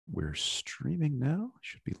We're streaming now.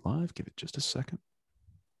 Should be live. Give it just a second.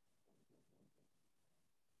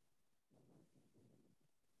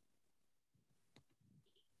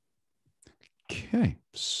 Okay,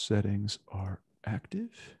 settings are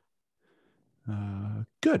active.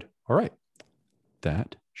 Good. All right.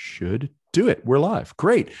 That should do it. We're live.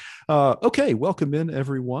 Great. Okay, welcome in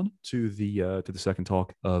everyone to the second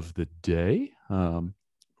talk of the day.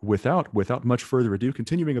 Without much further ado,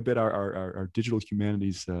 continuing a bit our digital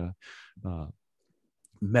humanities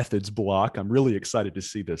methods block. I'm really excited to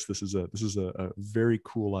see this. This is a very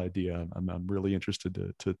cool idea. I'm really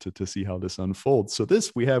interested to see how this unfolds. So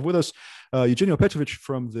we have with us Eugenio Petrovich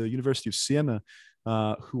from the University of Siena,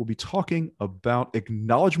 who will be talking about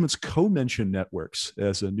Acknowledgments Co-Mention Networks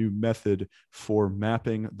as a new method for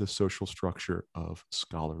mapping the social structure of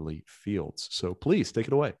scholarly fields. So please take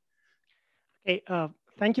it away. Okay,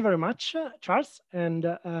 thank you very much, Charles, and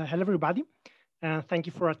hello everybody. Thank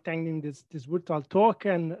you for attending this virtual talk,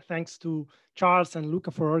 and thanks to Charles and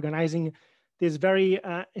Luca for organizing this very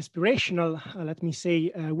inspirational, let me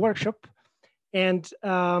say, workshop. And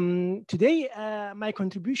today, my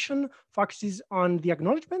contribution focuses on the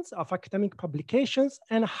acknowledgments of academic publications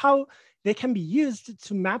and how they can be used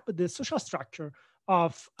to map the social structure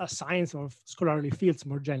of science or scholarly fields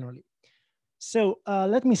more generally. So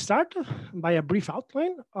let me start by a brief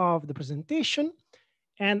outline of the presentation.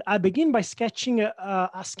 And I begin by sketching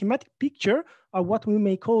a schematic picture of what we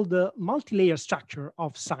may call the multi-layer structure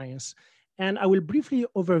of science. And I will briefly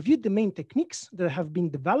overview the main techniques that have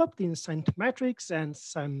been developed in scientometrics and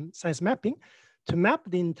science mapping to map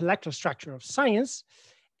the intellectual structure of science.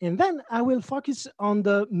 And then I will focus on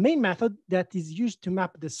the main method that is used to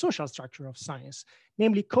map the social structure of science,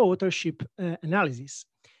 namely co-authorship analysis.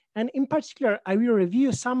 And in particular, I will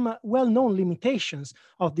review some well-known limitations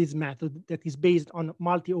of this method that is based on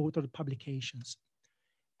multi-authored publications.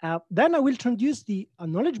 Then I will introduce the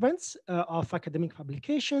acknowledgments of academic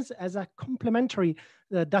publications as a complementary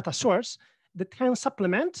data source that can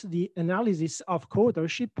supplement the analysis of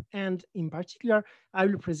co-authorship. And in particular, I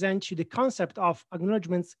will present you the concept of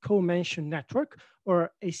Acknowledgments Co-Mention Network,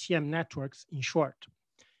 or ACM networks in short.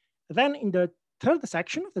 Then in the third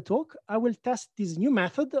section of the talk, I will test this new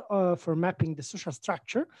method for mapping the social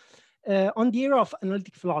structure on the area of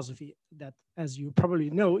analytic philosophy that, as you probably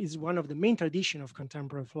know, is one of the main traditions of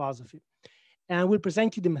contemporary philosophy. And I will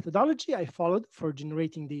present you the methodology I followed for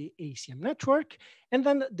generating the ACM network, and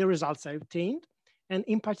then the results I obtained. And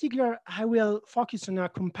in particular, I will focus on a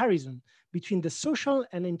comparison between the social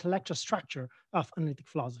and intellectual structure of analytic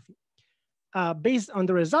philosophy. Based on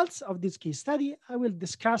the results of this case study, I will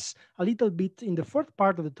discuss a little bit in the fourth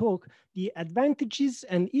part of the talk, the advantages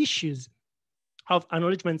and issues of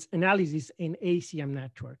acknowledgments analysis in ACM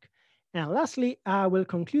network. And lastly, I will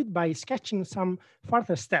conclude by sketching some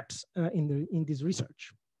further steps in this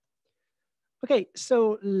research. Okay,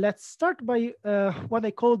 so let's start by what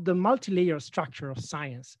I call the multi-layer structure of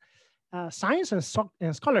science. Science and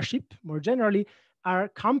scholarship, more generally, are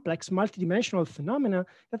complex multidimensional phenomena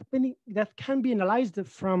that can be analyzed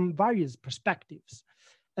from various perspectives.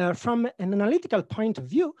 From an analytical point of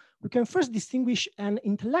view, we can first distinguish an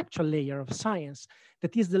intellectual layer of science,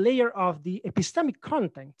 that is the layer of the epistemic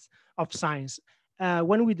contents of science.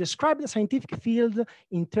 When we describe the scientific field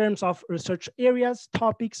in terms of research areas,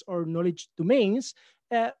 topics, or knowledge domains,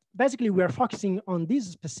 basically we are focusing on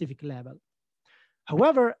this specific level.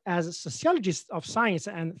 However, as sociologists of science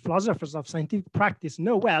and philosophers of scientific practice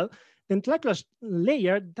know well, the intellectual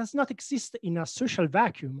layer does not exist in a social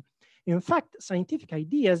vacuum. In fact, scientific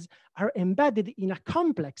ideas are embedded in a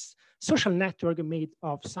complex social network made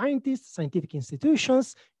of scientists, scientific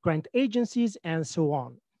institutions, grant agencies, and so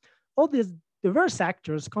on. All these diverse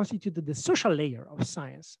actors constitute the social layer of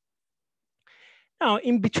science. Now,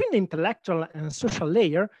 in between the intellectual and social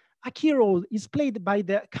layer, a key role is played by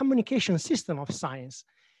the communication system of science.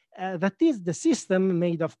 That is the system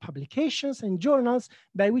made of publications and journals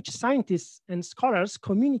by which scientists and scholars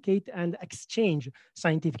communicate and exchange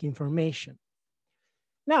scientific information.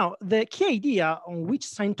 Now, the key idea on which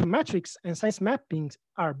scientometrics and science mappings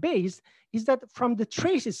are based is that from the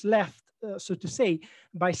traces left, so to say,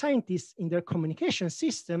 by scientists in their communication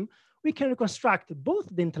system, we can reconstruct both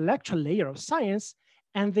the intellectual layer of science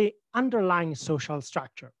and the underlying social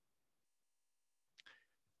structure.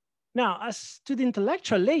 Now, as to the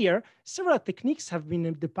intellectual layer, several techniques have been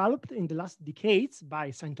developed in the last decades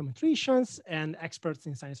by scientometricians and experts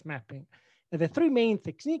in science mapping. The three main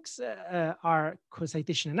techniques are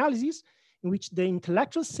co-citation analysis, in which the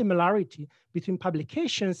intellectual similarity between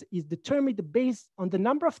publications is determined based on the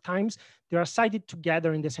number of times they are cited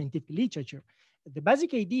together in the scientific literature. The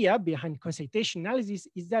basic idea behind co-citation analysis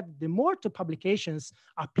is that the more two publications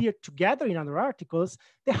appear together in other articles,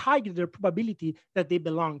 the higher the probability that they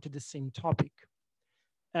belong to the same topic.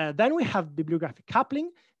 Then we have bibliographic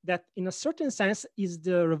coupling that in a certain sense is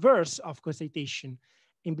the reverse of co-citation.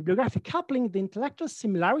 In bibliographic coupling, the intellectual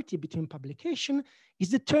similarity between publication is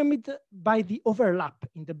determined by the overlap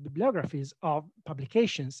in the bibliographies of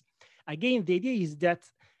publications. Again, the idea is that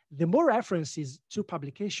the more references two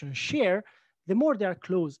publications share, the more they are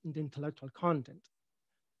close in the intellectual content.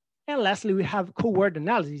 And lastly, we have co-word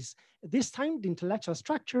analysis. This time, the intellectual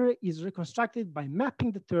structure is reconstructed by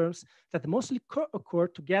mapping the terms that mostly occur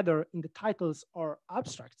together in the titles or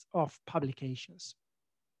abstracts of publications.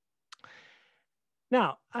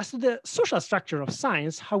 Now, as to the social structure of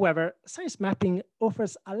science, however, science mapping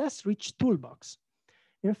offers a less rich toolbox.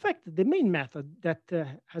 In fact, the main method that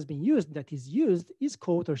is used is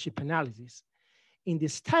co-authorship analysis. In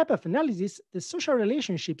this type of analysis, the social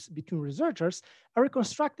relationships between researchers are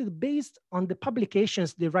reconstructed based on the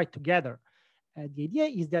publications they write together. The idea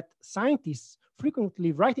is that scientists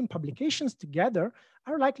frequently writing publications together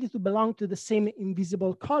are likely to belong to the same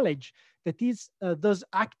invisible college, that is, those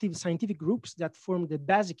active scientific groups that form the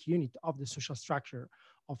basic unit of the social structure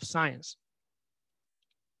of science.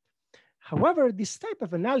 However, this type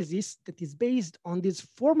of analysis that is based on these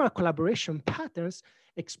formal collaboration patterns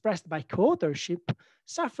expressed by co-authorship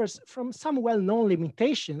suffers from some well-known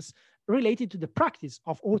limitations related to the practice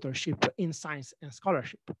of authorship in science and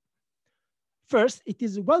scholarship. First, it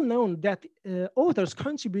is well known that authors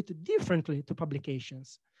contribute differently to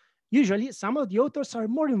publications. Usually, some of the authors are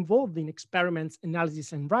more involved in experiments,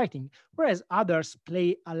 analysis, and writing, whereas others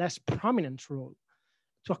play a less prominent role.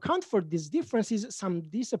 To account for these differences, some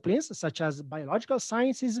disciplines, such as biological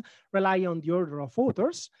sciences, rely on the order of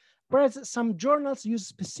authors, whereas some journals use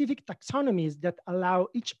specific taxonomies that allow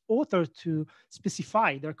each author to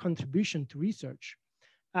specify their contribution to research.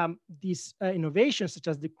 These innovations, such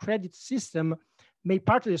as the credit system, may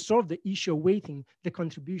partly solve the issue of weighting the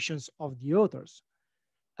contributions of the authors.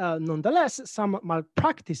 Nonetheless, some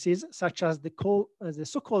malpractices, such as the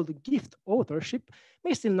so-called gift authorship,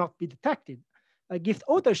 may still not be detected. Gift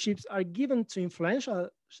authorships are given to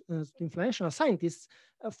influential scientists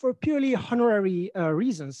for purely honorary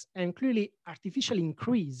reasons and clearly artificially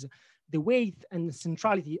increase the weight and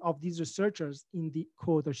centrality of these researchers in the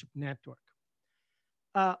co-authorship network.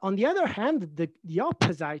 On the other hand, the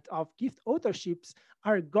opposite of gift authorships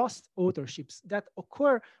are ghost authorships that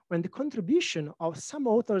occur when the contribution of some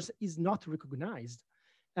authors is not recognized.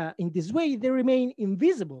 In this way, they remain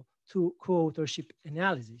invisible to co-authorship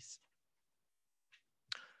analysis.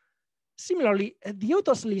 Similarly, the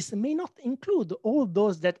authors list may not include all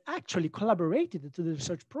those that actually collaborated to the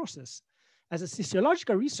research process. As a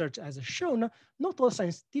sociological research has shown, not all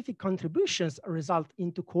scientific contributions result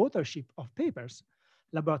into co-authorship of papers.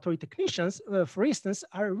 Laboratory technicians, for instance,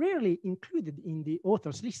 are rarely included in the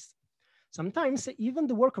authors list. Sometimes even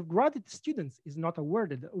the work of graduate students is not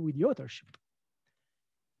awarded with the authorship.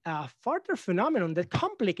 A further phenomenon that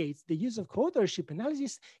complicates the use of co-authorship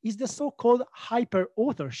analysis is the so-called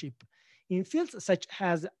hyper-authorship. In fields such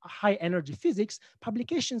as high energy physics,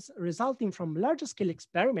 publications resulting from large scale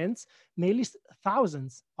experiments may list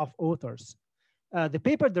thousands of authors. The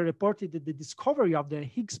paper that reported the discovery of the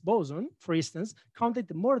Higgs boson, for instance,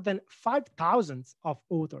 counted more than 5,000 of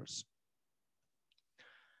authors.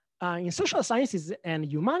 In social sciences and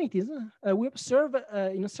humanities, we observe,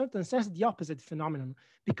 in a certain sense, the opposite phenomenon,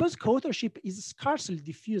 because co-authorship is scarcely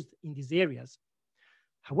diffused in these areas.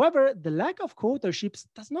 However, the lack of co-authorships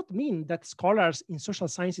does not mean that scholars in social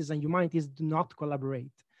sciences and humanities do not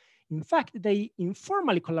collaborate. In fact, they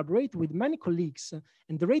informally collaborate with many colleagues,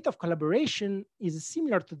 and the rate of collaboration is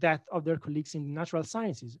similar to that of their colleagues in the natural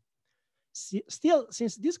sciences. Still,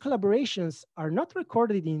 since these collaborations are not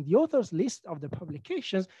recorded in the authors list of the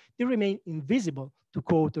publications, they remain invisible to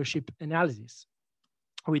co-authorship analysis,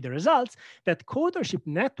 with the results that co-authorship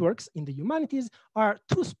networks in the humanities are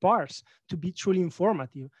too sparse to be truly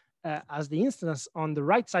informative, as the instance on the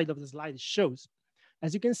right side of the slide shows.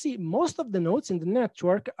 As you can see, most of the nodes in the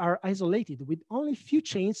network are isolated, with only few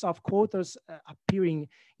chains of co-authors appearing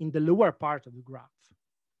in the lower part of the graph.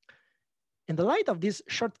 In the light of these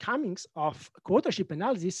shortcomings of co-authorship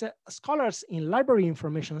analysis, scholars in library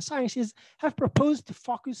information sciences have proposed to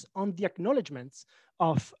focus on the acknowledgments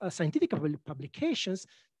of scientific publications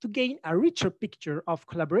to gain a richer picture of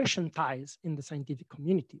collaboration ties in the scientific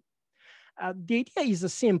community. The idea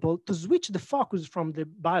is simple: to switch the focus from the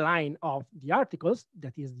byline of the articles,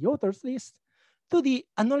 that is the authors list, to the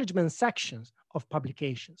acknowledgement sections of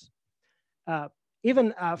publications.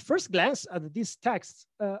 Even a first glance at these texts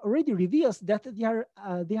already reveals that they are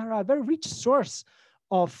a very rich source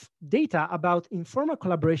of data about informal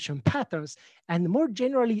collaboration patterns and more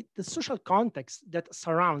generally the social context that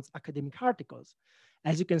surrounds academic articles.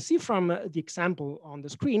 As you can see from the example on the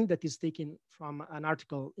screen that is taken from an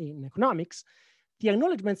article in economics, the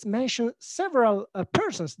acknowledgements mention several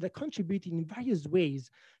persons that contribute in various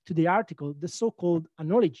ways to the article, the so-called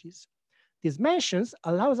analogies. These mentions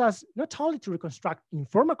allows us not only to reconstruct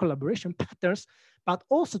informal collaboration patterns, but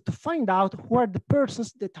also to find out who are the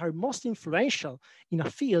persons that are most influential in a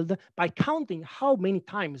field by counting how many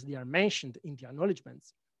times they are mentioned in the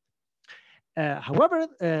acknowledgements. However,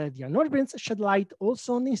 the acknowledgements shed light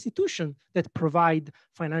also on the institutions that provide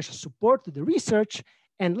financial support to the research,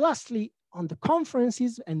 and lastly, on the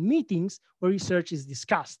conferences and meetings where research is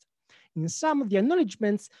discussed. In some of the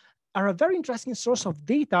acknowledgements are a very interesting source of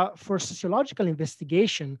data for sociological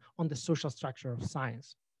investigation on the social structure of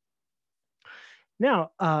science.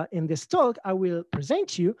 Now, in this talk, I will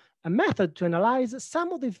present you a method to analyze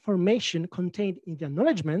some of the information contained in the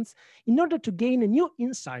acknowledgements in order to gain new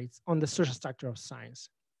insights on the social structure of science.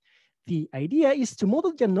 The idea is to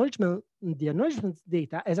model the acknowledgements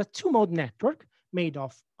data as a two-mode network made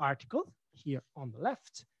of articles, here on the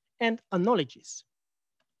left, and analogies,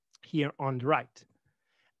 here on the right.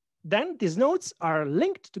 Then these nodes are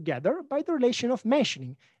linked together by the relation of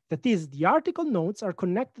mentioning. That is, the article nodes are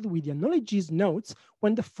connected with the analogies nodes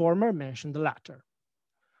when the former mention the latter.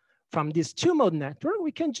 From this two-mode network,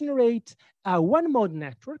 we can generate a one-mode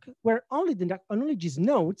network where only the analogies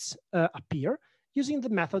nodes appear using the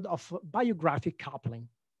method of bibliographic coupling.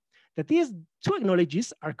 That is, two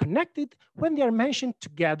acknowledges are connected when they are mentioned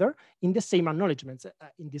together in the same acknowledgements.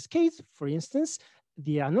 In this case, for instance,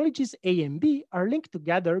 the acknowledges A and B are linked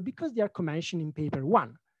together because they are co-mentioned in paper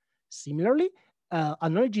 1. Similarly,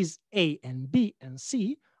 acknowledges A and B and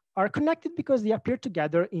C are connected because they appear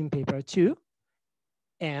together in paper 2.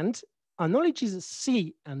 And acknowledges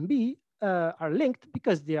C and B are linked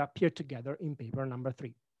because they appear together in paper number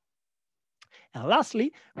 3. And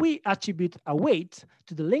lastly, we attribute a weight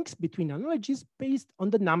to the links between acknowledges based on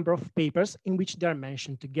the number of papers in which they are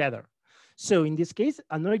mentioned together. So in this case,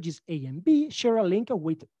 acknowledges A and B share a link of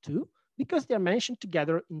weight 2 because they are mentioned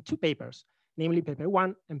together in 2 papers, namely paper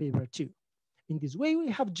 1 and paper 2. In this way, we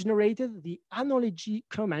have generated the Acknowledgment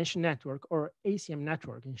Co-Mention Network, or ACM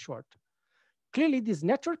network in short. Clearly, this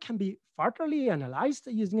network can be furtherly analyzed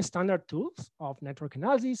using standard tools of network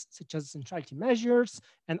analysis, such as centrality measures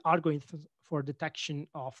and algorithms for detection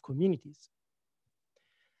of communities.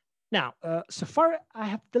 Now, so far, I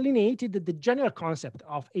have delineated the general concept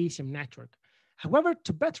of ACM network. However,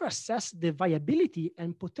 to better assess the viability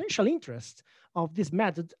and potential interest of this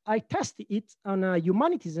method, I tested it on a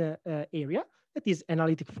humanities area, that is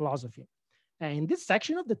analytic philosophy. In this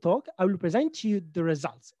section of the talk, I will present to you the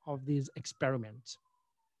results of this experiment.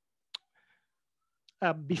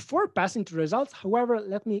 Before passing to results, however,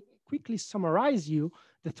 let me quickly summarize you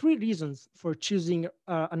the 3 reasons for choosing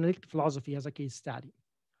analytic philosophy as a case study.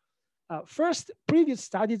 First, previous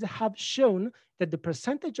studies have shown that the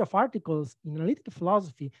percentage of articles in analytic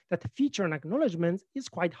philosophy that feature an acknowledgement is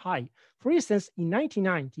quite high. For instance, in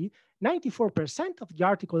 1990, 94% of the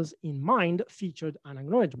articles in Mind featured an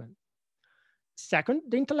acknowledgement. Second,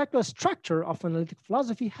 the intellectual structure of analytic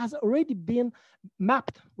philosophy has already been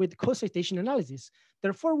mapped with co-citation analysis.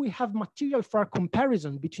 Therefore, we have material for a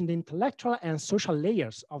comparison between the intellectual and social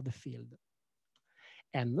layers of the field.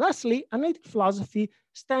 And lastly, analytic philosophy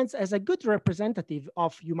stands as a good representative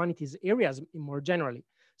of humanities areas more generally.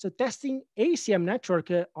 So testing ACM network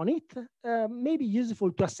on it may be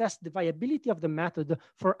useful to assess the viability of the method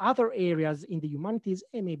for other areas in the humanities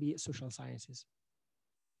and maybe social sciences.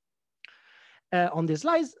 On this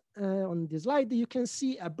slide, you can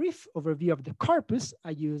see a brief overview of the corpus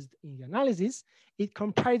I used in the analysis. It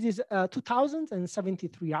comprises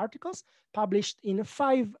 2,073 articles published in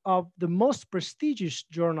 5 of the most prestigious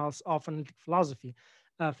journals of analytic philosophy: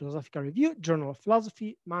 Philosophical Review, Journal of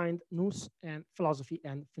Philosophy, Mind, Nous, and Philosophy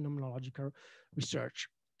and Phenomenological Research.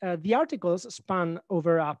 The articles span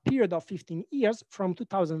over a period of 15 years from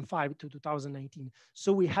 2005 to 2019.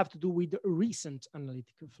 So we have to do with recent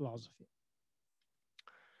analytical philosophy.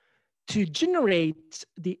 To generate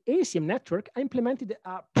the ACM network, I implemented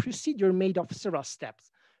a procedure made of several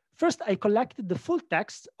steps. First, I collected the full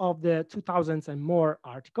text of the 2,000 and more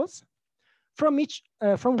articles, from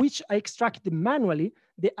which I extracted manually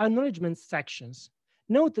the acknowledgement sections.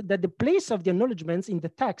 Note that the place of the acknowledgements in the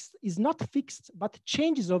text is not fixed, but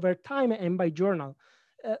changes over time and by journal.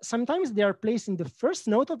 Sometimes they are placed in the first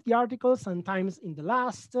note of the article, sometimes in the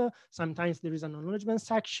last, sometimes there is an acknowledgement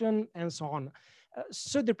section, and so on.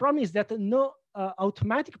 So the problem is that no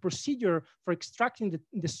automatic procedure for extracting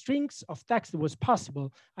the strings of text was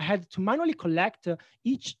possible. I had to manually collect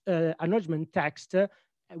each acknowledgement text,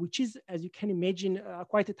 which is, as you can imagine,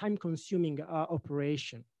 quite a time-consuming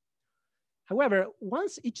operation. However,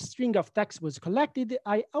 once each string of text was collected,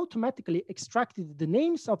 I automatically extracted the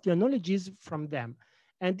names of the acknowledges from them.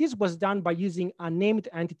 And this was done by using a named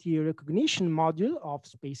entity recognition module of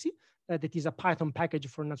Spacy, that is a Python package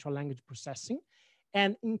for natural language processing.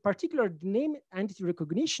 And in particular, the named entity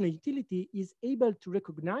recognition utility is able to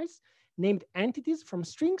recognize named entities from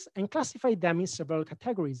strings and classify them in several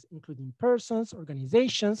categories, including persons,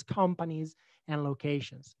 organizations, companies, and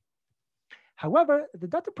locations. However, the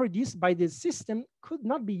data produced by this system could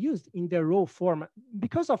not be used in their raw form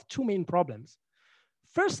because of two main problems.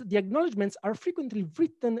 First, the acknowledgements are frequently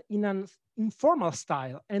written in an informal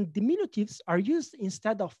style, and diminutives are used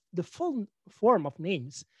instead of the full form of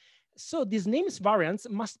names. So these names variants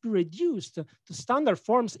must be reduced to standard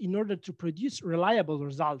forms in order to produce reliable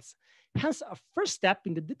results. Hence, a first step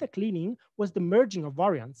in the data cleaning was the merging of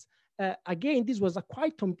variants. Again, this was a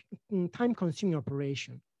quite time-consuming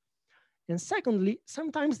operation. And secondly,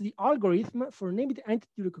 sometimes the algorithm for named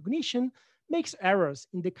entity recognition makes errors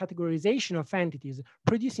in the categorization of entities,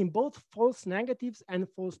 producing both false negatives and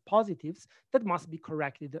false positives that must be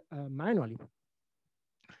corrected manually.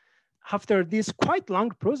 After this quite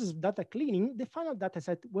long process of data cleaning, the final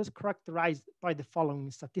dataset was characterized by the following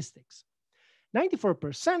statistics.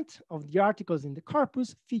 94% of the articles in the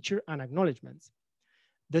corpus feature an acknowledgement.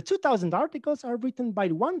 The 2,000 articles are written by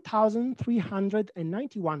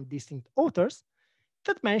 1,391 distinct authors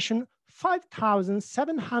that mention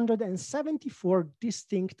 5,774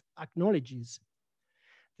 distinct acknowledges.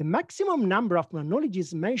 The maximum number of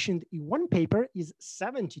acknowledges mentioned in one paper is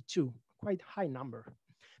 72, quite high number.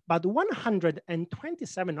 But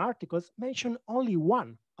 127 articles mention only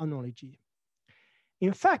one acknowledge.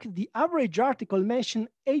 In fact, the average article mentioned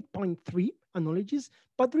 8.3 acknowledges,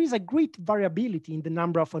 but there is a great variability in the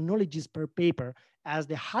number of acknowledges per paper, as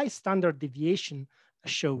the high standard deviation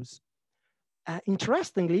shows.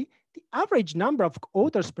 Interestingly, the average number of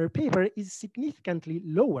authors per paper is significantly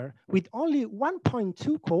lower, with only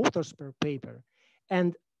 1.2 co-authors per paper,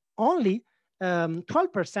 and only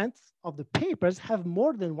 12% of the papers have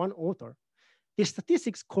more than one author. The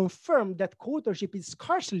statistics confirm that co-authorship is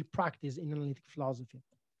scarcely practiced in analytic philosophy.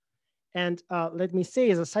 And let me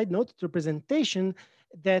say as a side note to the presentation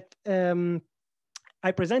that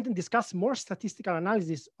I present and discuss more statistical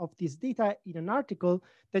analysis of this data in an article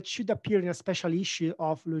that should appear in a special issue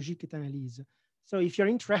of Logique et Analyse. So if you're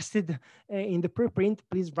interested in the preprint,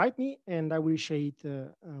 please write me and I will share it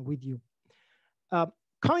with you.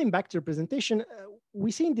 Coming back to the presentation,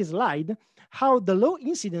 we see in this slide how the low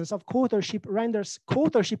incidence of co-authorship renders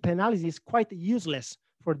co-authorship analysis quite useless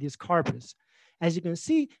for this corpus. As you can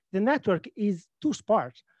see, the network is too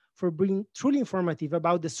sparse for being truly informative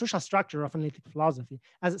about the social structure of analytic philosophy,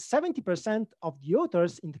 as 70% of the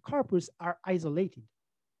authors in the corpus are isolated.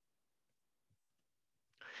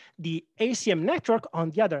 The ACM network,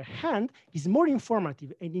 on the other hand, is more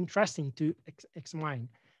informative and interesting to examine.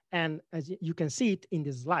 And as you can see it in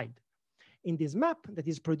this slide. In this map that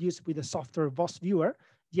is produced with the software VOS viewer,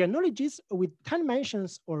 the acknowledges with 10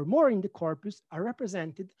 mentions or more in the corpus are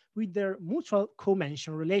represented with their mutual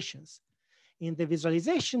co-mention relations. In the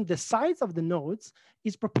visualization, the size of the nodes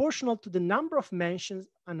is proportional to the number of mentions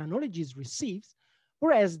an acknowledges receives,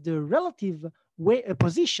 whereas the relative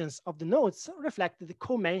positions of the nodes reflect the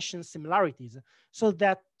co-mention similarities, so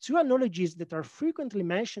that two acknowledges that are frequently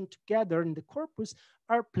mentioned together in the corpus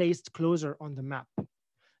are placed closer on the map.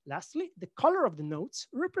 Lastly, the color of the nodes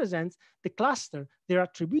represents the cluster they are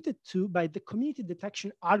attributed to by the community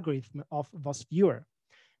detection algorithm of VOS viewer.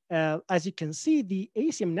 As you can see, the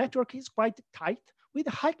ACM network is quite tight, with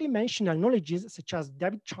highly mentioned acknowledges such as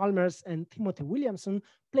David Chalmers and Timothy Williamson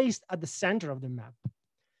placed at the center of the map.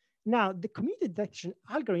 Now, the community detection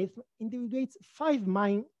algorithm individuates five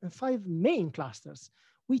main clusters,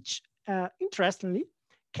 which interestingly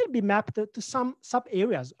can be mapped to some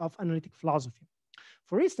sub-areas of analytic philosophy.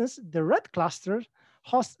 For instance, the red cluster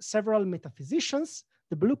hosts several metaphysicians,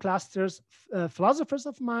 the blue clusters, philosophers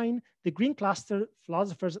of mind, the green cluster,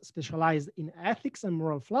 philosophers specialized in ethics and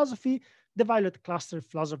moral philosophy, the violet cluster,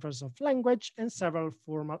 philosophers of language, and several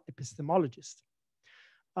formal epistemologists.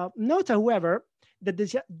 Note, however, that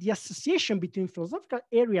the association between philosophical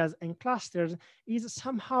areas and clusters is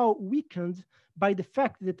somehow weakened by the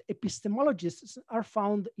fact that epistemologists are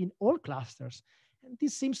found in all clusters. And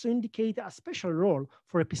this seems to indicate a special role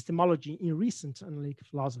for epistemology in recent analytic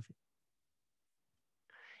philosophy.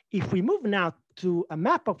 If we move now to a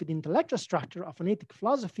map of the intellectual structure of analytic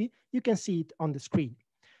philosophy, you can see it on the screen.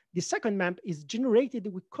 The second map is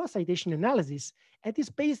generated with co-citation analysis and is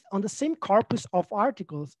based on the same corpus of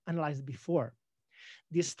articles analyzed before.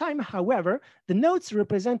 This time, however, the notes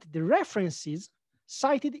represent the references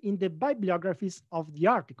cited in the bibliographies of the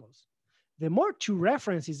articles. The more two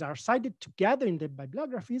references are cited together in the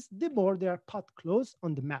bibliographies, the more they are put close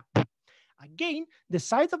on the map. Again, the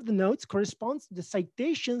size of the notes corresponds to the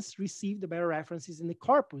citations received by references in the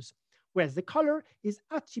corpus, whereas the color is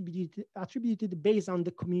attributed based on the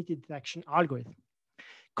community detection algorithm.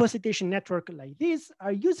 Co-citation networks like these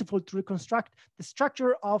are useful to reconstruct the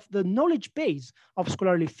structure of the knowledge base of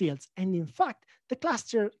scholarly fields. And in fact, the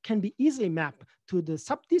cluster can be easily mapped to the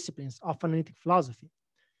subdisciplines of analytic philosophy.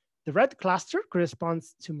 The red cluster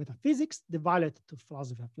corresponds to metaphysics, the violet to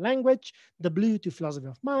philosophy of language, the blue to philosophy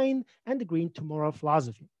of mind, and the green to moral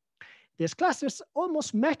philosophy. These clusters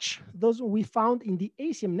almost match those we found in the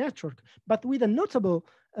ACM network, but with a notable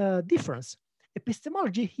difference.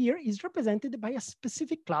 Epistemology here is represented by a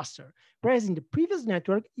specific cluster, whereas in the previous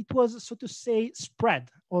network, it was, so to say, spread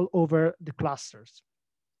all over the clusters.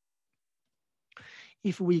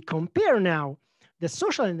 If we compare now the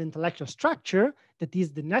social and intellectual structure, that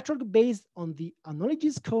is the network based on the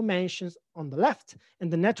Acknowledgments Co-Mentions on the left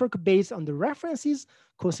and the network based on the references,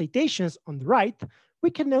 co-citations on the right,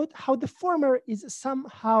 we can note how the former is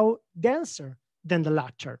somehow denser than the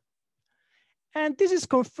latter. And this is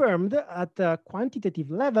confirmed at a quantitative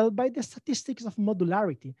level by the statistics of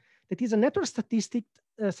modularity. That is a network statistic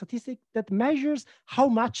that measures how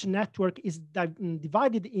much network is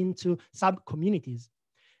divided into sub-communities.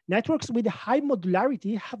 Networks with high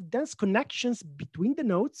modularity have dense connections between the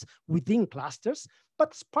nodes within clusters,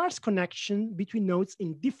 but sparse connection between nodes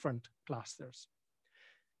in different clusters.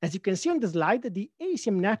 As you can see on the slide, the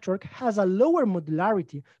ACM network has a lower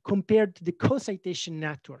modularity compared to the co-citation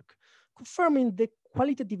network, confirming the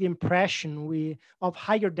qualitative impression of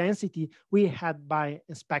higher density we had by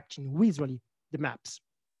inspecting visually the maps.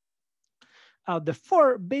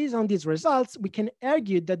 Therefore, based on these results, we can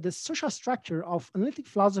argue that the social structure of analytic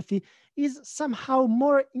philosophy is somehow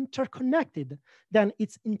more interconnected than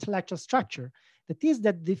its intellectual structure. That is,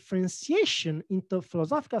 that differentiation into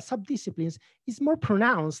philosophical subdisciplines is more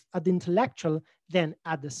pronounced at the intellectual than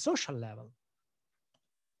at the social level.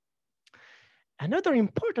 Another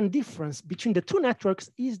important difference between the two networks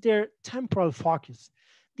is their temporal focus.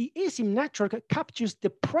 The ACM network captures the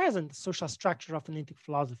present social structure of analytic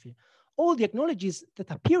philosophy. All the acknowledgments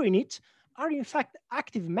that appear in it are in fact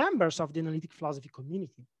active members of the analytic philosophy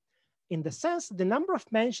community. In the sense, the number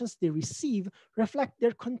of mentions they receive reflect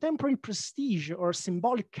their contemporary prestige or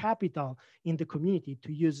symbolic capital in the community,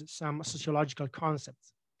 to use some sociological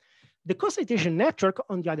concepts. The co-citation network,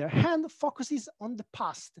 on the other hand, focuses on the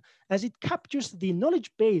past as it captures the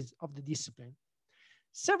knowledge base of the discipline.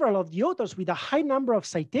 Several of the authors with a high number of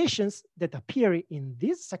citations that appear in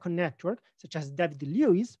this second network, such as David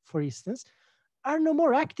Lewis, for instance, are no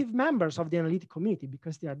more active members of the analytic community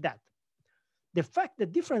because they are dead. The fact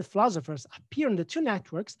that different philosophers appear in the two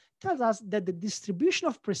networks tells us that the distribution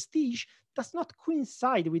of prestige does not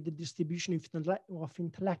coincide with the distribution of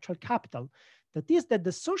intellectual capital. That is, that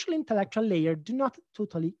the social intellectual layer do not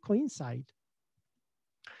totally coincide.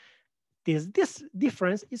 This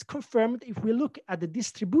difference is confirmed if we look at the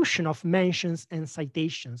distribution of mentions and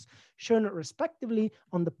citations, shown respectively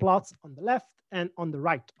on the plots on the left and on the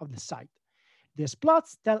right of the slide. These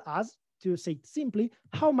plots tell us, to say it simply,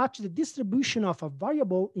 how much the distribution of a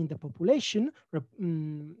variable in the population,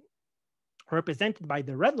 represented by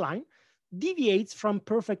the red line, deviates from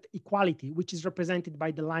perfect equality, which is represented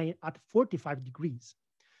by the line at 45 degrees.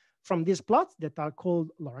 From these plots that are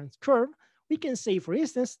called Lorentz curve, we can say, for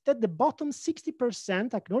instance, that the bottom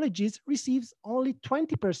 60% acknowledges receives only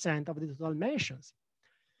 20% of the total mentions.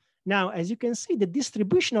 Now, as you can see, the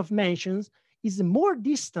distribution of mentions is more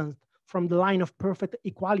distant from the line of perfect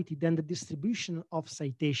equality than the distribution of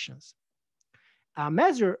citations. A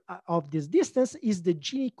measure of this distance is the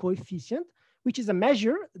Gini coefficient, which is a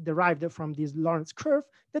measure derived from this Lorentz curve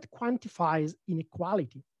that quantifies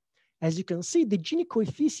inequality. As you can see, the Gini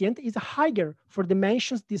coefficient is higher for the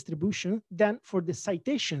mentions distribution than for the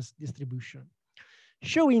citations distribution,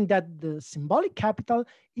 showing that the symbolic capital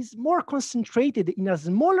is more concentrated in a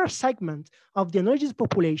smaller segment of the acknowledged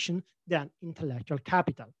population than intellectual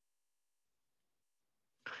capital.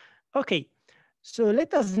 Okay, so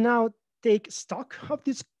let us now take stock of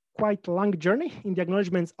this quite long journey in the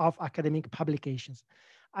acknowledgements of academic publications.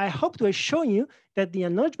 I hope to have shown you that the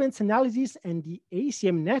acknowledgements analysis and the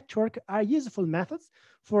ACM network are useful methods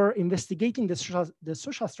for investigating the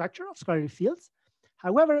social structure of scholarly fields.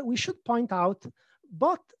 However, we should point out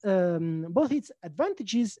both its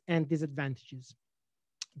advantages and disadvantages.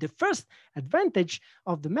 The first advantage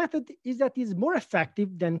of the method is that it is more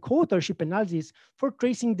effective than co-authorship analysis for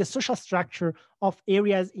tracing the social structure of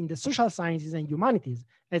areas in the social sciences and humanities,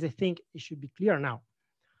 as I think it should be clear now.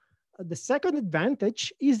 The second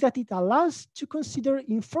advantage is that it allows to consider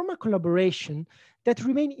informal collaboration that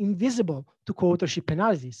remain invisible to co-authorship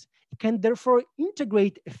analysis. It can therefore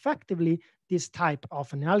integrate effectively this type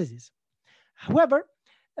of analysis. However,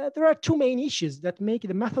 there are two main issues that make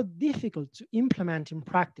the method difficult to implement in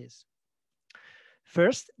practice.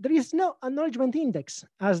 First, there is no acknowledgement index,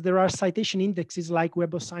 as there are citation indexes like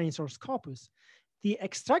Web of Science or Scopus. The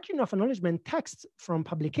extraction of acknowledgement text from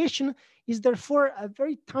publication is therefore a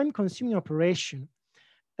very time-consuming operation.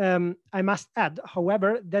 I must add,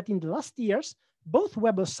 however, that in the last years, both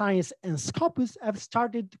Web of Science and Scopus have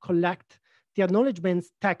started to collect the acknowledgement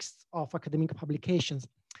texts of academic publications.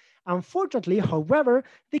 Unfortunately, however,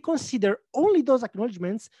 they consider only those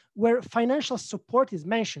acknowledgements where financial support is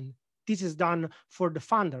mentioned. This is done for the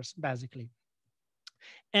funders, basically.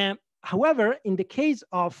 However, in the case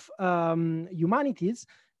of humanities,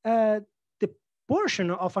 the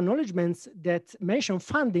portion of acknowledgements that mention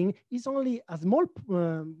funding is only a small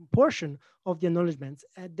portion of the acknowledgements.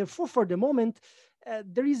 Therefore, for the moment,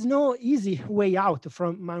 there is no easy way out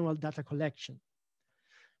from manual data collection.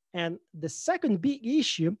 And the second big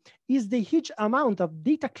issue is the huge amount of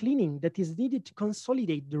data cleaning that is needed to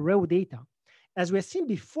consolidate the raw data. As we have seen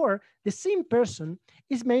before, the same person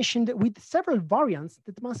is mentioned with several variants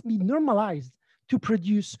that must be normalized to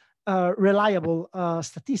produce reliable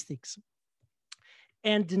statistics.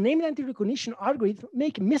 And the name entity recognition algorithm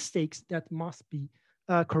make mistakes that must be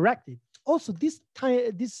corrected. Also, this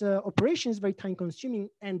operation is very time consuming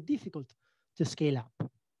and difficult to scale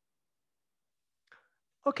up.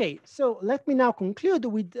 Okay, so let me now conclude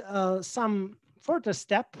with some further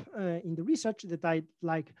step in the research that I'd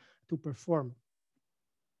like to perform.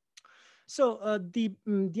 So the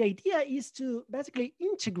idea is to basically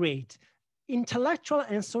integrate intellectual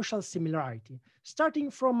and social similarity,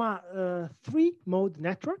 starting from a three-mode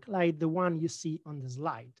network like the one you see on the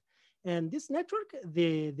slide. And this network,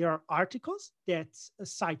 there are articles that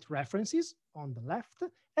cite references on the left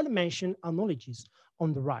and mention analogies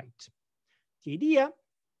on the right. The idea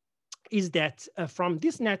is that from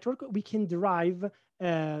this network, we can derive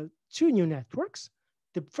two new networks.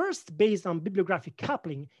 The first based on bibliographic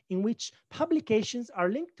coupling, in which publications are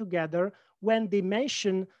linked together when there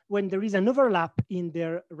is an overlap in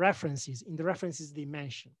their references, in the references they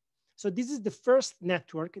mention. So this is the first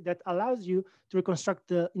network that allows you to reconstruct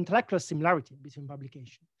the intellectual similarity between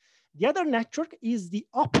publications. The other network is the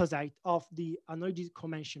opposite of the analogies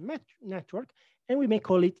co-mention network, and we may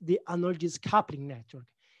call it the analogies coupling network.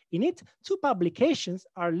 In it, two publications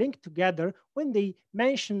are linked together when they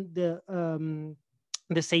mention the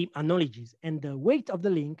same analogies, and the weight of the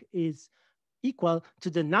link is equal to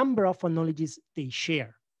the number of analogies they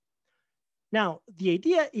share. Now, the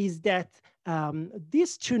idea is that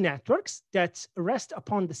these two networks that rest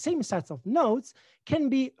upon the same sets of nodes can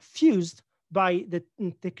be fused by the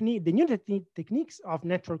new techniques of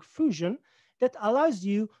network fusion that allows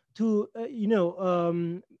you to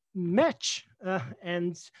match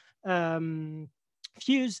and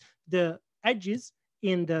fuse the edges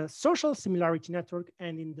in the social similarity network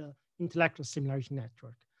and in the intellectual similarity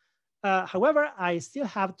network. However, I still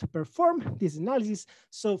have to perform this analysis.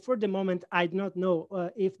 So for the moment, I do not know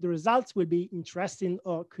if the results will be interesting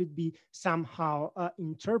or could be somehow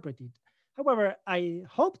interpreted. However, I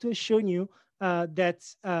hope to have shown you that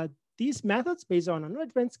these methods based on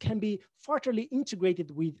acknowledgements can be furtherly integrated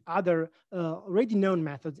with other already known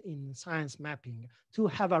methods in science mapping to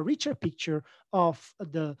have a richer picture of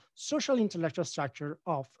the social intellectual structure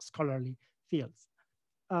of scholarly fields.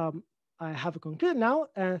 I have concluded now.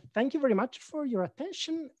 Thank you very much for your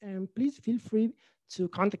attention, and please feel free to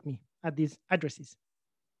contact me at these addresses.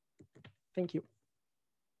 Thank you.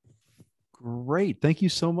 Great, thank you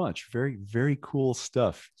so much. Very, very cool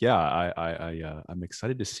stuff. Yeah, I'm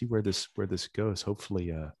excited to see where this goes.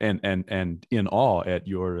 Hopefully, and in awe at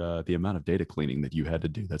your the amount of data cleaning that you had to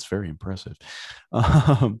do. That's very impressive.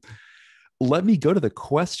 Let me go to the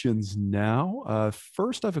questions now.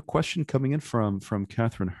 First, I have a question coming in from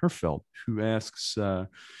Catherine Herfeld, who asks,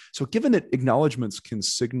 so given that acknowledgements can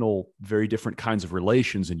signal very different kinds of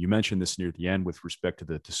relations, and you mentioned this near the end with respect to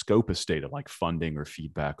the Scopus data, like funding or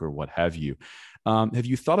feedback or what have you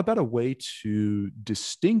thought about a way to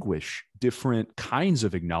distinguish different kinds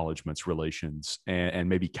of acknowledgements relations and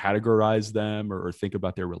maybe categorize them or think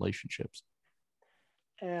about their relationships?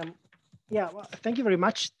 Yeah, well, thank you very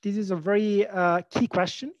much. This is a very key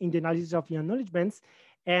question in the analysis of the acknowledgements.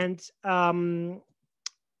 And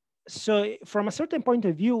so from a certain point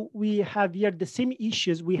of view, we have here the same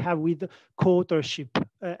issues we have with co-authorship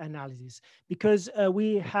analysis, because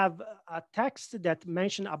we have a text that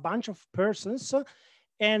mentions a bunch of persons,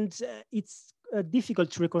 and it's difficult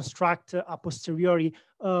to reconstruct a posteriori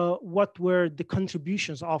what were the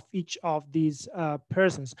contributions of each of these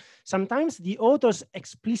persons. Sometimes the authors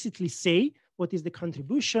explicitly say what is the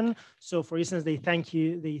contribution. So for instance, they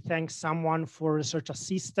thank someone for research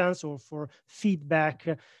assistance or for feedback.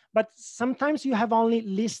 But sometimes you have only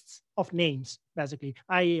lists of names, basically.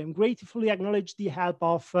 I am gratefully acknowledge the help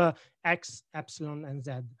of X, Epsilon, and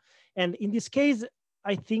Z. And in this case,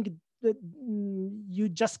 I think that you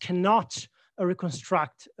just cannot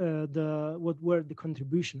reconstruct what were the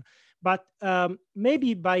contribution. But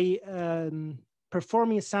maybe by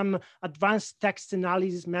performing some advanced text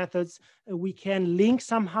analysis methods, we can link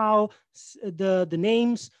somehow the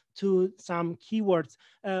names to some keywords.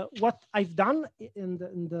 What I've done in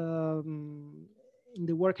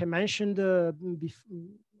the work I mentioned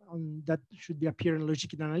that should be appear in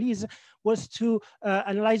logic analysis was to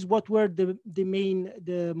analyze what were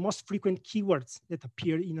the most frequent keywords that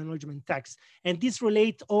appear in acknowledgement text. And this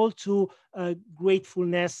relate all to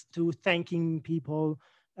gratefulness, to thanking people.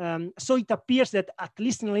 So it appears that at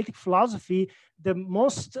least in analytic philosophy, the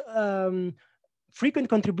most frequent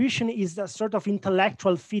contribution is a sort of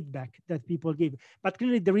intellectual feedback that people give. But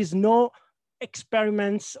clearly there is no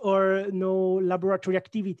experiments or no laboratory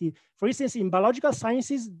activity. For instance, in biological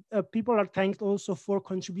sciences, people are thanked also for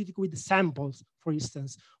contributing with samples, for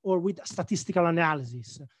instance, or with statistical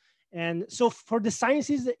analysis. And so for the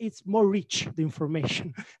sciences, it's more rich, the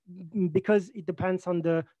information, because it depends on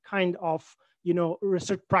the kind of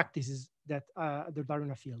research practices that are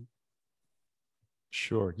in a field.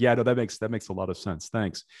 Sure. Yeah, no, that makes a lot of sense.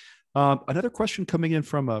 Thanks. Another question coming in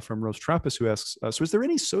from Rose Trappist, who asks, so is there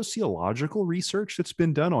any sociological research that's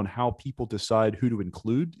been done on how people decide who to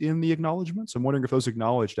include in the acknowledgements? I'm wondering if those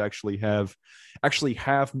acknowledged actually have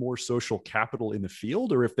more social capital in the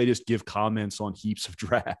field, or if they just give comments on heaps of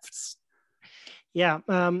drafts. Yeah.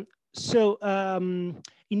 So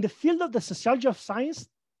in the field of the sociology of science,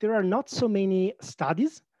 there are not so many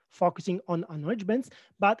studies focusing on acknowledgements,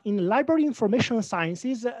 but in library information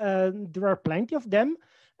sciences, there are plenty of them.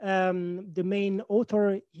 The main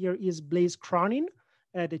author here is Blaise Cronin,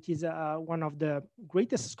 that is one of the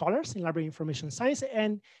greatest scholars in library information science,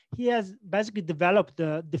 and he has basically developed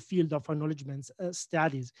the field of acknowledgements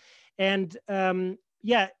studies. And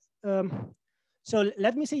so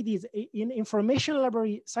let me say this, in information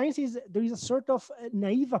library sciences, there is a sort of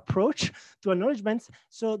naive approach to acknowledgements,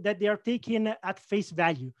 so that they are taken at face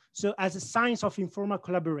value, so as a science of informal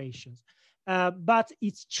collaborations. But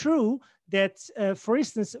it's true that, for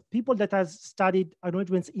instance, people that have studied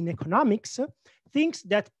acknowledgements in economics thinks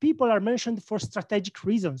that people are mentioned for strategic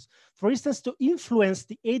reasons. For instance, to influence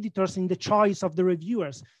the editors in the choice of the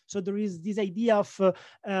reviewers. So there is this idea of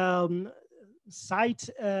cite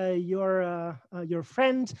your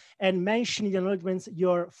friend and mention in the acknowledgements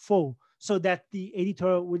your foe, so that the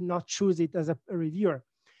editor would not choose it as a reviewer.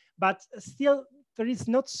 But still, there is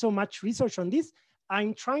not so much research on this.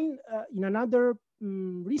 I'm trying in another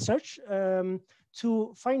research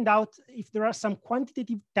to find out if there are some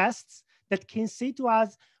quantitative tests that can say to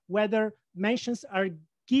us whether mentions are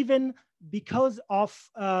given because of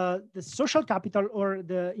the social capital or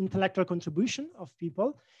the intellectual contribution of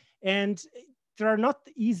people. And there are not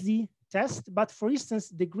easy tests, but for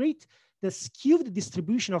instance, the skewed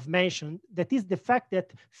distribution of mention, that is the fact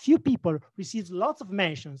that few people receive lots of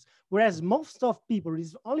mentions, whereas most of people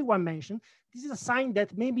receive only one mention. This is a sign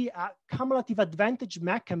that maybe a cumulative advantage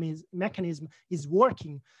mechanism is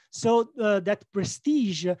working, so that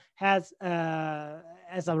prestige has a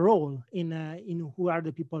role in who are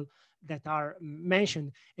the people that are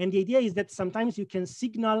mentioned. And the idea is that sometimes you can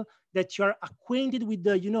signal that you're acquainted with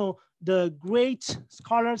the great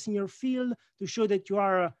scholars in your field to show that you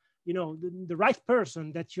are the right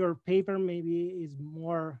person, that your paper maybe is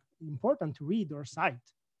more important to read or cite.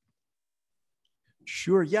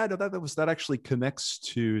 Sure. Yeah. No, that actually connects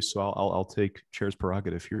to. So I'll take chair's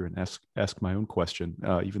prerogative here and ask my own question,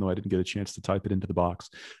 even though I didn't get a chance to type it into the box.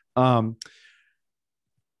 That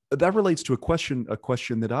relates to a question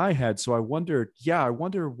that I had. So I wonder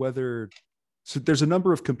whether. So there's a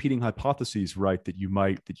number of competing hypotheses, right, that you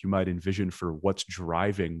might envision for what's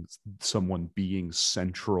driving someone being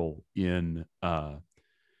central in a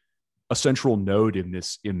central node in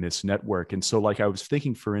this network. And so, like, I was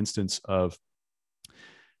thinking, for instance, of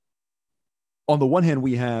on the one hand,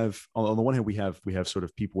 we have sort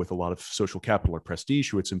of people with a lot of social capital or prestige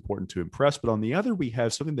who it's important to impress. But on the other, we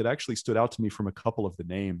have something that actually stood out to me from a couple of the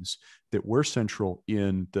names that were central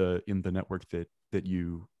in the network that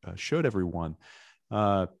you showed everyone.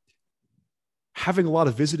 Having a lot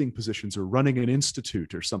of visiting positions or running an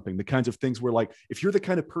institute or something, the kinds of things where, like, if you're the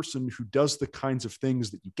kind of person who does the kinds of things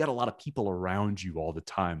that you get a lot of people around you all the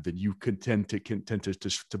time, then you can tend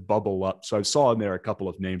to bubble up. So I saw in there a couple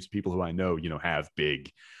of names, people who I know, have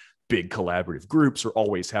big collaborative groups or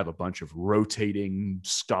always have a bunch of rotating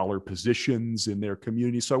scholar positions in their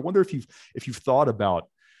community. So I wonder if you've thought about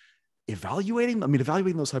evaluating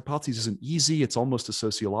those hypotheses isn't easy. It's almost a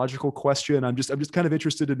sociological question. I'm just kind of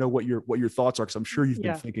interested to know what your thoughts are, because I'm sure you've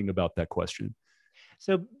been thinking about that question.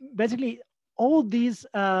 So basically, all these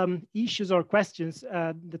issues or questions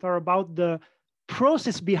that are about the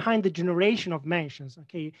process behind the generation of mentions,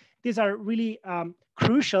 okay, these are really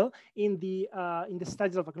crucial in the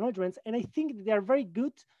studies of acknowledgements, and I think they are very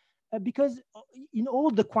good because in all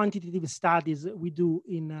the quantitative studies we do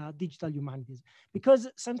in digital humanities, because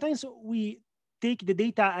sometimes we take the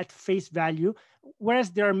data at face value,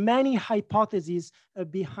 whereas there are many hypotheses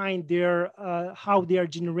behind their how they are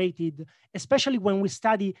generated, especially when we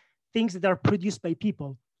study things that are produced by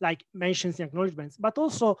people, like mentions and acknowledgements, but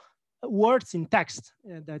also words in text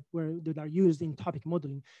that are used in topic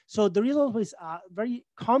modeling. So there is always a very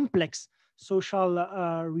complex social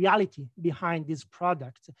reality behind this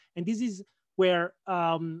product. And this is where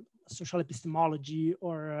social epistemology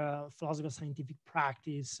or philosophy of scientific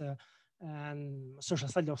practice and social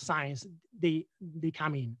study of science, they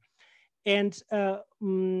come in. And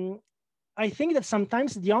I think that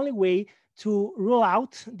sometimes the only way to rule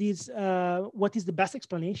out this, what is the best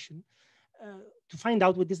explanation, to find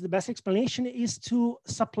out what is the best explanation, is to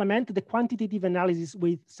supplement the quantitative analysis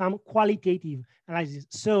with some qualitative analysis.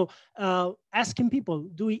 So asking people,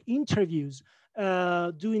 doing interviews,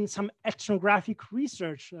 doing some ethnographic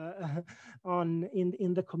research in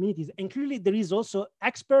the communities. And clearly there is also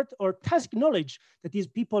expert or task knowledge, that is,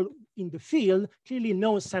 people in the field clearly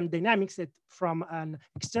know some dynamics that from an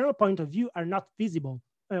external point of view are not visible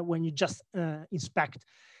when you just inspect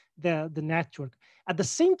the network. At the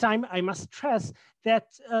same time, I must stress that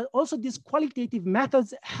also these qualitative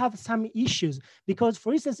methods have some issues, because,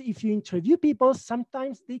 for instance, if you interview people,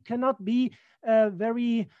 sometimes they cannot be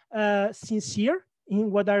very sincere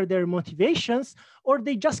in what are their motivations, or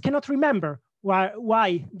they just cannot remember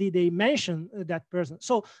why did they mention that person.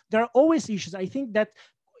 So there are always issues. I think that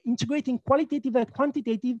integrating qualitative and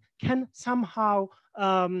quantitative can somehow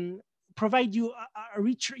provide you a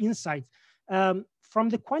richer insight. From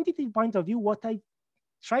the quantitative point of view, what I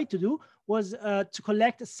tried to do was to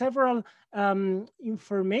collect several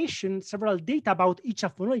information, several data about each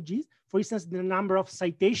of phonologies. For instance, the number of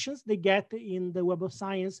citations they get in the Web of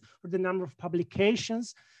Science, or the number of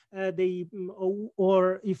publications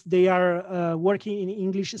or if they are working in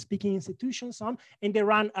English-speaking institutions, on, and they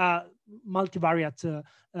run a multivariate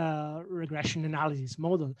regression analysis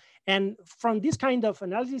model. And from this kind of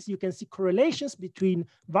analysis, you can see correlations between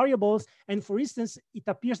variables. And for instance, it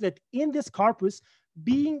appears that in this corpus,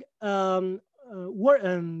 being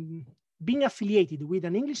affiliated with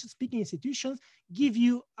an English-speaking institution give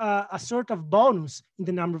you a sort of bonus in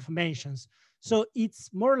the number of mentions. So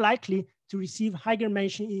it's more likely to receive higher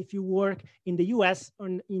mention if you work in the US or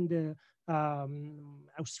in the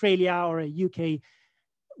Australia or UK.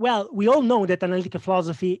 Well, we all know that analytical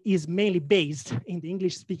philosophy is mainly based in the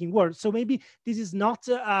English-speaking world. So maybe this is not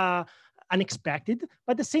unexpected,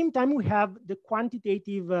 but at the same time, we have the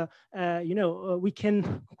quantitative, we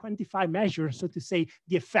can quantify, measure, so to say,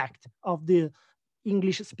 the effect of the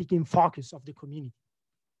English-speaking focus of the community.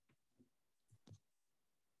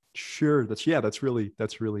 Sure, that's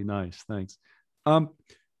really nice. Thanks.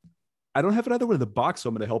 I don't have another one in the box, so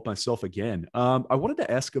I'm going to help myself again. I wanted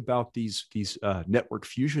to ask about these network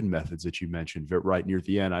fusion methods that you mentioned right near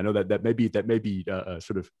the end. I know that may be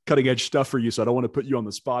sort of cutting edge stuff for you, so I don't want to put you on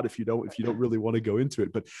the spot if you don't really want to go into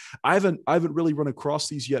it. But I haven't really run across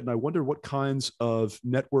these yet, and I wonder what kinds of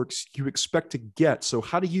networks you expect to get. So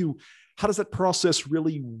how does that process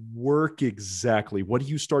really work exactly? What do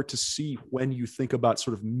you start to see when you think about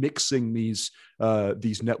sort of mixing these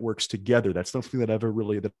networks together? That's something that I've ever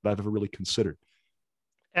really considered.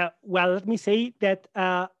 Well, let me say that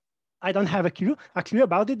I don't have a clue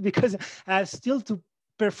about it, because still to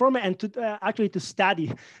perform and to actually to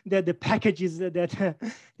study the packages that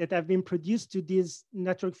have been produced to this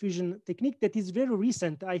network fusion technique that is very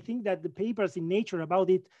recent. I think that the papers in Nature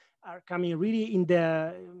about it are coming really in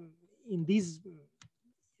these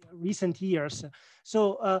recent years.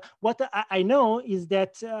 So what I know is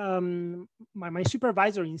that my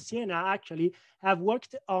supervisor in Siena actually have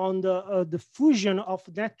worked on the fusion of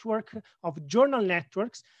journal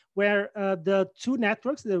networks, where the two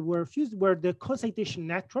networks that were fused were the co-citation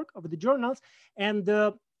network of the journals and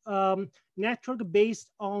the network based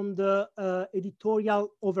on the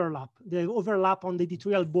editorial overlap, the overlap on the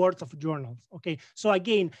editorial boards of journals. Okay, so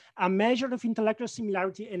again, a measure of intellectual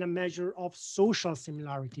similarity and a measure of social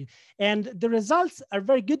similarity. And the results are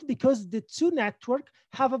very good because the two networks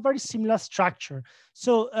have a very similar structure.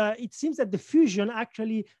 So it seems that the fusion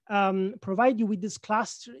actually provide you with this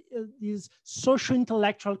cluster, these social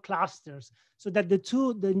intellectual clusters, so that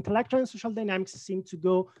the intellectual and social dynamics seem to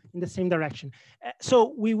go in the same direction.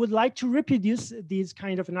 So we would like to reproduce these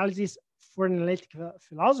kind of analysis for analytical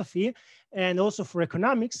philosophy and also for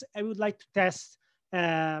economics. I would like to test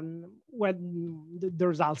when the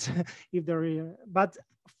results, if they're, but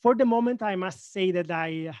for the moment, I must say that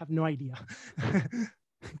I have no idea.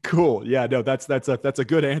 Cool. Yeah, no, that's a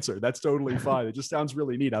good answer. That's totally fine. It just sounds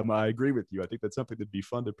really neat. I agree with you. I think that's something that'd be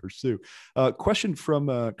fun to pursue. Question from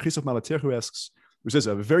Christophe Malater, who says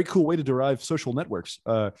a very cool way to derive social networks.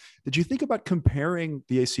 Did you think about comparing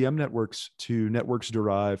the ACM networks to networks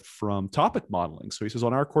derived from topic modeling? So he says,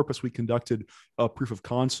 on our corpus, we conducted a proof of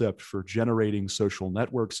concept for generating social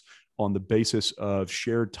networks on the basis of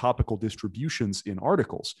shared topical distributions in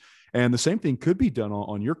articles. And the same thing could be done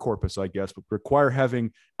on your corpus, I guess, but require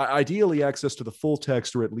having ideally access to the full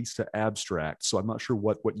text or at least to abstract. So I'm not sure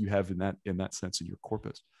what you have in that sense in your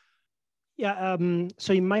corpus. Yeah,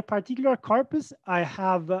 so in my particular corpus, I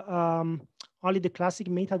have only the classic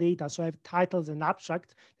metadata. So I have titles and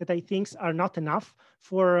abstract that I think are not enough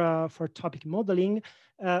for topic modeling.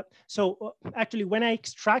 So actually, when I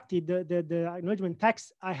extracted the acknowledgement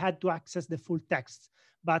text, I had to access the full text,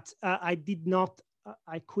 but I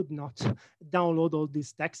could not download all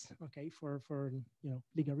these texts, okay, for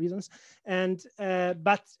legal reasons. And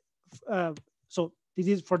so this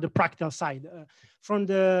is for the practical side. From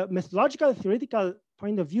the methodological theoretical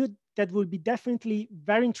point of view, that will be definitely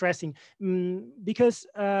very interesting because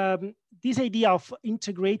this idea of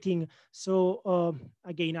integrating. So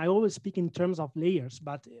again, I always speak in terms of layers,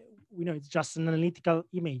 but we know it's just an analytical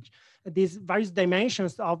image. These various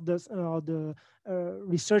dimensions of the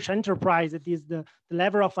research enterprise, that is the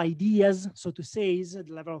level of ideas, so to say, is the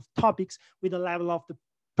level of topics with the level of the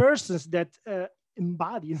persons that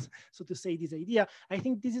embodies, so to say, this idea. I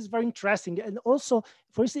think this is very interesting. And also,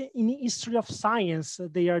 for instance, in history of science,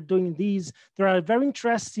 they are doing these. There are very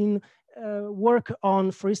interesting work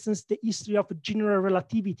on, for instance, the history of general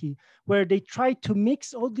relativity, where they try to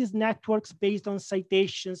mix all these networks based on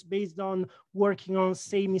citations, based on working on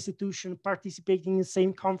same institution, participating in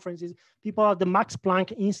same conferences. People at the Max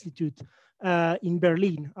Planck Institute in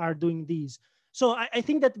Berlin are doing these. So I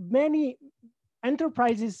think that many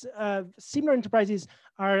enterprises, similar enterprises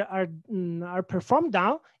are performed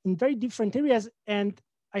now in very different areas. And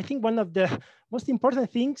I think one of the most important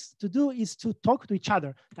things to do is to talk to each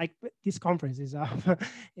other, like this conference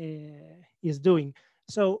is doing.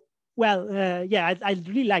 So, well, yeah, I'd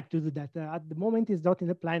really like to do that. At the moment, it's not in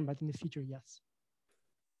the plan, but in the future, yes.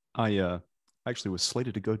 I actually was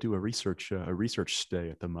slated to go do a research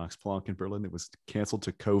stay at the Max Planck in Berlin. It was canceled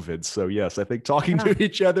to COVID. So yes, I think talking to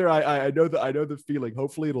each other, I know the feeling.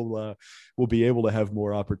 Hopefully we'll be able to have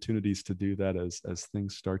more opportunities to do that as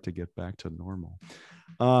things start to get back to normal.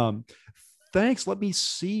 Thanks. Let me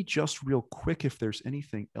see just real quick if there's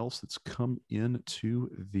anything else that's come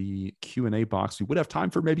into the Q&A box. We would have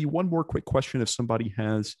time for maybe one more quick question if somebody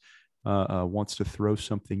wants to throw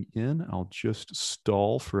something in. I'll just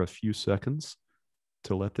stall for a few seconds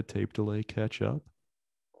to let the tape delay catch up.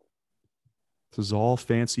 This is all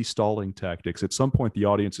fancy stalling tactics. At some point, the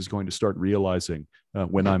audience is going to start realizing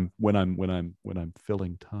when I'm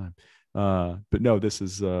filling time. But no, this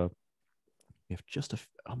is if just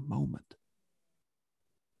a moment.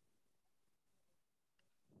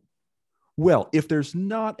 Well, if there's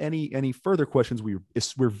not any further questions,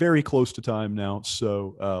 we're very close to time now.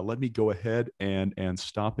 So let me go ahead and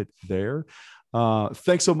stop it there.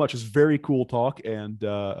 Thanks so much. It's very cool talk, and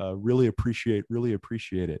really appreciate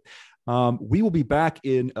it. We will be back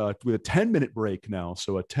with a 10-minute break now.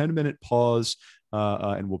 So a 10-minute pause,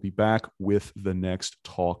 and we'll be back with the next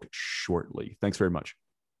talk shortly. Thanks very much.